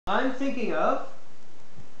I'm thinking of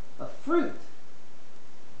a fruit.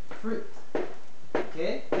 Fruit.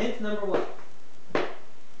 Okay? Hint number 1.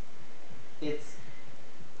 It's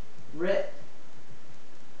red.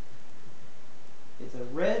 It's a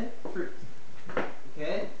red fruit.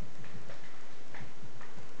 Okay?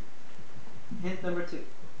 Hint number 2.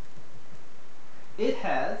 It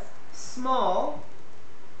has small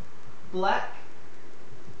black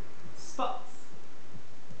spots.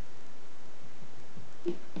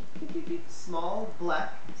 Small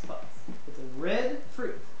black spots. It's a red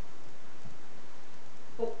fruit.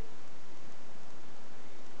 Oh.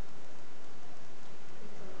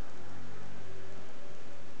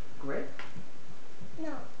 Grape?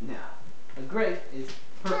 No. No. A grape is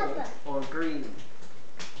purple or green.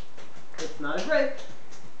 It's not a grape.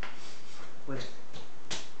 What is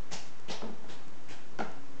it?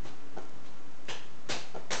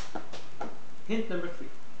 Hint number 3.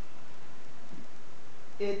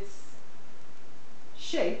 Its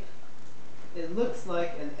shape, it looks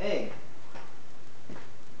like an egg.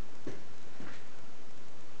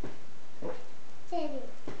 Cherry.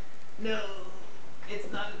 No,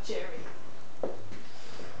 it's not a cherry.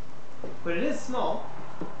 But it is small.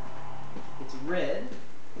 It's red,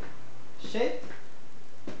 shaped,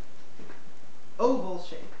 oval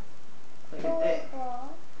shape, like an egg.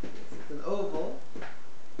 It's an oval.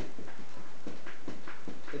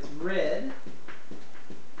 It's red.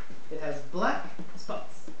 It has black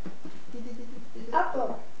spots.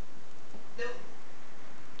 Apple. No.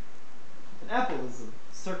 An apple is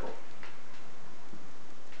a circle.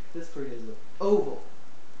 This fruit is an oval.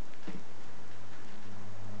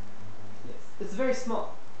 Yes. It's very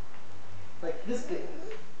small. Like this big.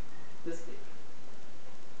 This big.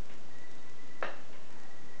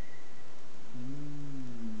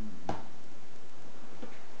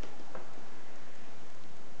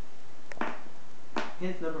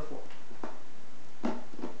 Hint number 4.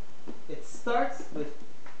 It starts with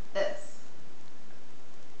S.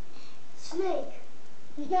 Snake.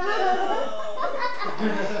 No.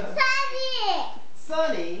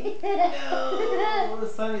 Sunny. Sunny? No,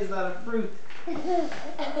 sunny is not a fruit.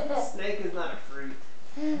 Snake is not a fruit.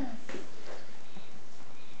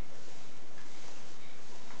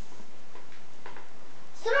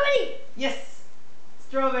 Strawberry. Yes,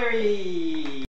 strawberry.